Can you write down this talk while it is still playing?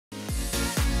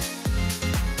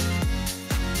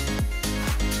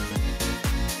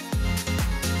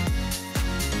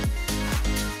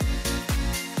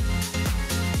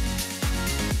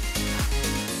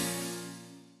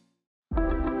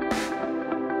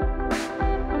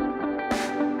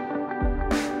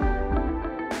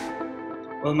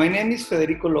Well, my name is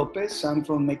Federico López. I'm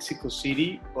from Mexico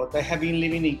City, but I have been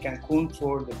living in Cancun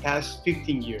for the past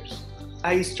 15 years.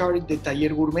 I started the Taller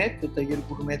Gourmet. The Taller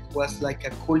Gourmet was like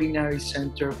a culinary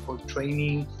center for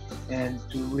training and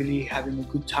to really having a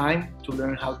good time to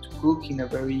learn how to cook in a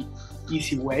very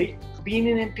easy way. Being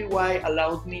in MPI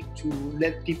allowed me to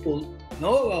let people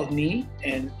know about me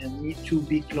and me to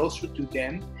be closer to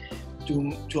them,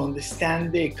 to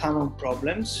understand the common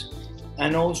problems,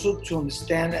 and also to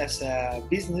understand as a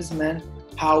businessman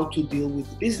how to deal with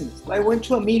the business. I went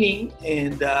to a meeting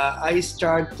and I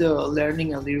started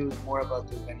learning a little bit more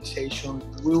about the organization.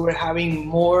 We were having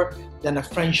more than a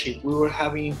friendship. We were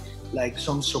having like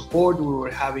some support. We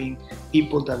were having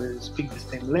people that speak the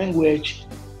same language.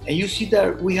 And you see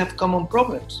that we have common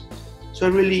problems. So I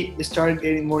really started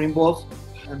getting more involved.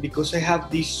 And because I have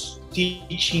this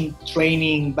teaching,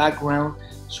 training background,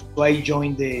 so I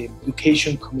joined the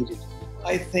education committee.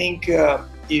 I think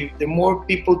if the more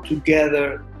people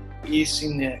together is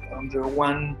under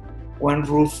one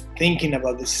roof thinking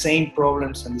about the same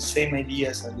problems and the same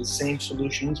ideas and the same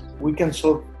solutions, we can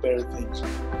solve better things.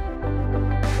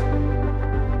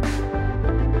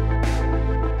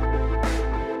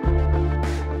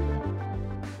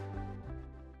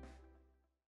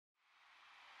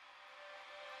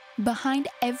 Behind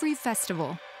every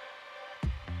festival,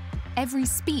 every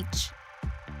speech,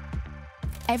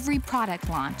 every product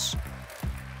launch,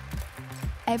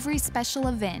 every special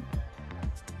event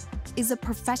is a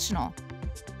professional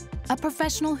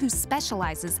who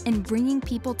specializes in bringing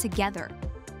people together,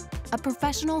 a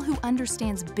professional who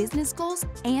understands business goals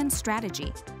and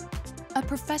strategy, a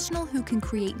professional who can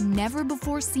create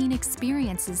never-before-seen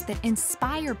experiences that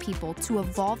inspire people to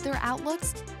evolve their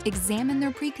outlooks, examine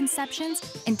their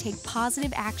preconceptions, and take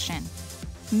positive action.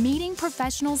 Meeting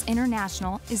Professionals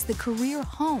International is the career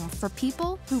home for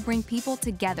people who bring people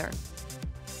together.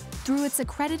 Through its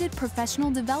accredited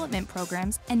professional development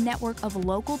programs and network of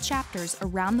local chapters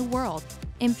around the world,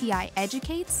 MPI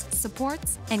educates,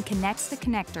 supports, and connects the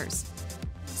connectors,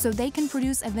 so they can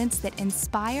produce events that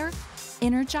inspire,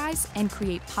 energize, and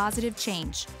create positive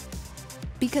change.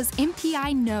 Because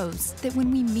MPI knows that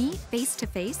when we meet face to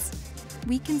face,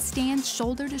 we can stand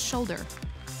shoulder to shoulder.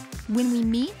 When we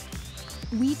meet,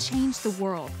 we change the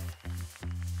world.